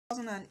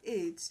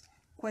2008,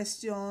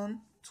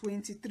 question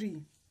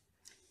 23.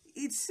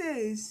 It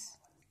says,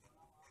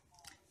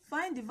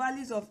 find the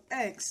values of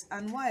x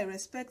and y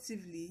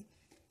respectively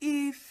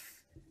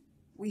if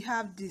we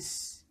have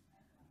this.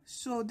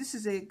 So this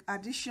is a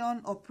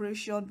addition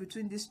operation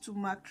between these two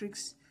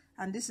matrices,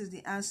 and this is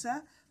the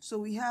answer. So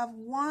we have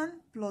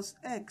 1 plus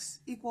x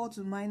equal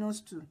to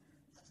minus 2.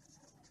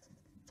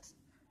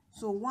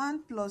 So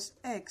 1 plus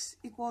x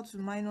equal to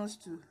minus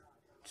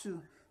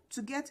 2.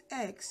 To get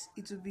x,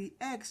 it will be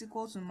x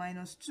equal to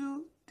minus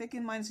 2,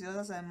 taking minus the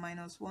other side,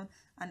 minus 1,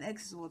 and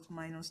x is what?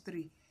 Minus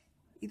 3.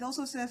 It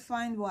also says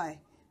find y.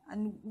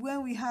 And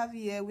when we have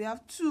here, we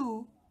have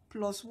 2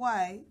 plus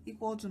y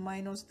equal to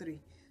minus 3.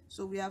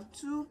 So we have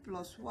 2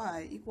 plus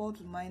y equal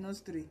to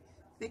minus 3.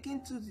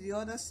 Taking 2 to the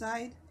other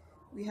side,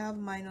 we have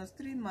minus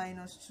 3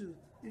 minus 2,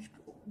 which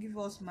gives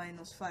us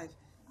minus 5.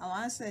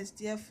 Our answer is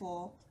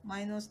therefore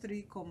minus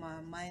 3,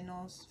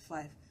 minus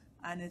 5.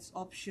 And it's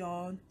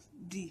option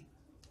D.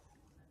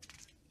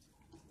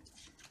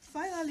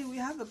 Finally, we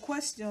have a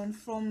question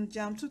from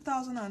JAMB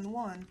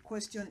 2001,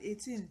 question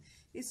 18.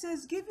 It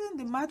says, given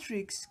the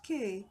matrix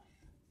K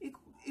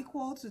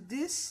equal to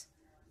this,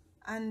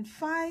 and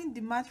find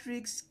the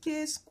matrix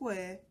K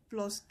square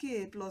plus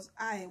K plus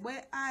I,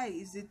 where I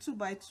is a 2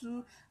 by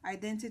 2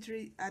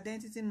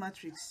 identity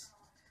matrix.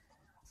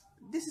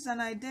 This is an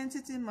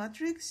identity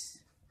matrix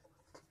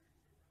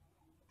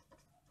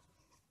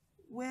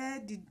where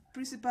the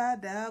principal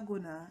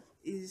diagonal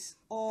is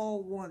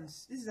all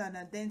ones. This is an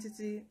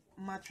identity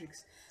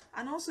matrix.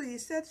 And also he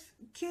said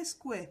K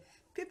square.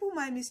 People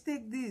might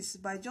mistake this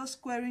by just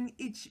squaring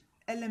each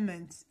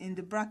element in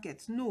the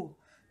bracket. No,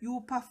 you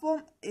will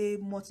perform a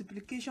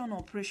multiplication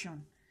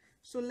operation.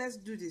 So let's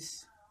do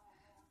this.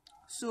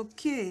 So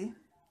K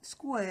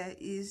square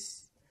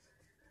is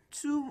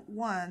 2,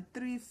 1,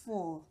 3,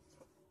 4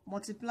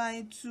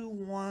 multiplying 2,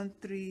 1,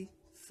 3,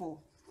 4.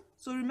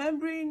 So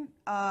remembering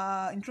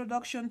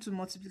introduction to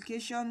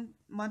multiplication,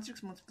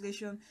 matrix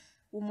multiplication,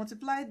 we'll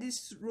multiply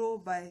this row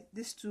by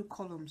these two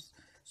columns.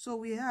 So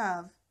we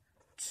have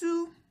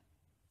 2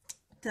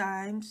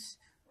 times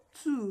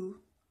 2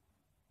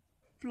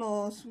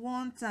 plus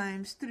 1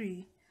 times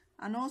 3,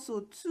 and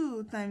also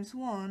 2 times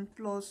 1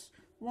 plus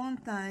 1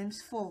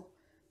 times 4.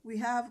 We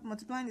have,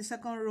 multiplying the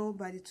second row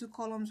by the two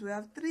columns, we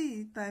have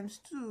 3 times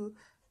 2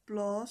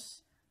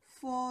 plus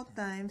 4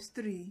 times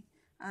 3,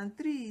 and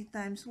 3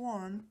 times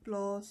 1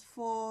 plus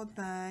 4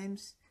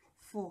 times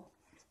 4.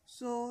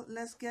 So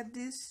let's get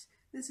this.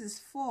 This is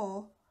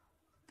 4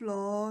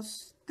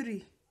 plus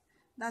 3.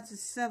 That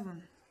is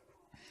 7.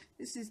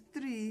 This is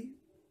 3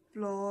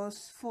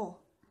 plus 4.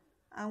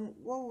 And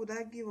what would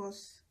that give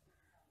us?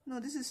 No,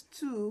 this is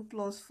 2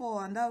 plus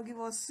 4, and that will give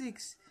us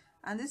 6.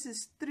 And this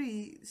is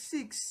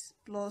 6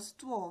 plus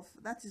 12,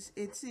 that is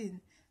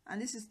 18.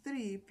 And this is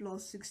 3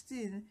 plus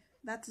 16,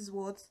 that is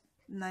what?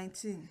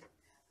 19.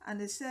 And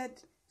they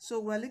said, so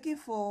we're looking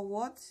for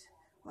what?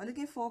 We're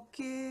looking for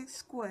K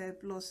square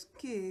plus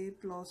K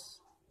plus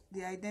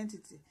the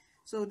identity.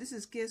 So this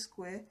is K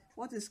square.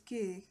 What is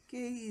K? K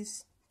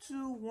is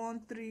 2,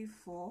 1, 3,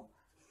 4.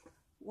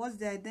 What's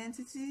the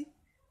identity?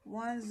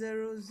 1,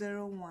 0,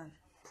 0, 1.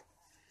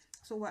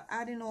 So we're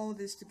adding all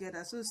this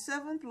together. So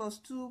 7 plus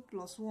 2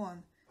 plus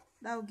 1,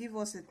 that will give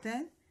us a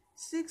 10.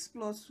 6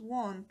 plus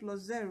 1 plus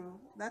 0,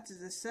 that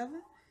is a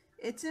 7.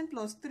 18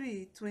 plus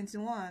 3,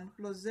 21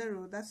 plus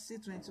 0, that's still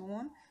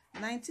 21.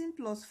 19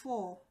 plus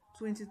 4,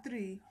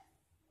 23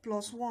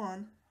 plus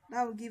 1,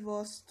 that will give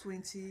us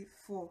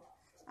 24.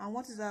 And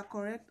what is our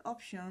correct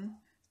option?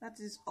 That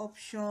is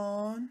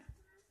option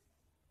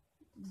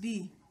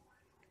B.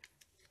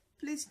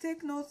 Please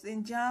take notes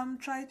in JAMB.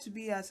 Try to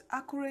be as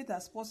accurate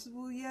as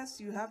possible.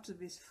 Yes, you have to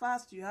be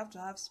fast, you have to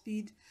have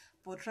speed,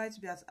 but try to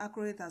be as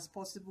accurate as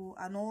possible.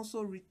 And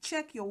also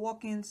recheck your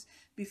workings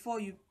before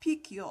you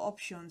pick your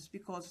options,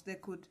 because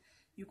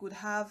you could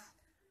have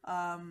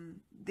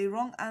the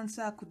wrong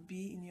answer could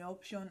be in your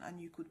option,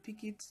 and you could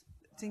pick it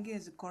thinking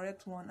it's the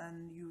correct one,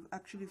 and you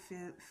actually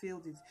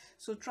failed it.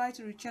 So try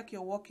to recheck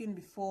your working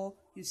before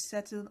you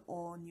settle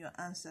on your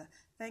answer.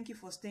 Thank you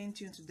for staying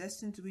tuned to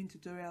Destined to Win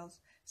Tutorials.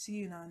 See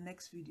you in our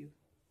next video,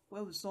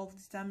 where we solve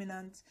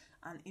determinant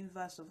and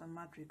inverse of a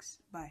matrix.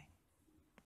 Bye.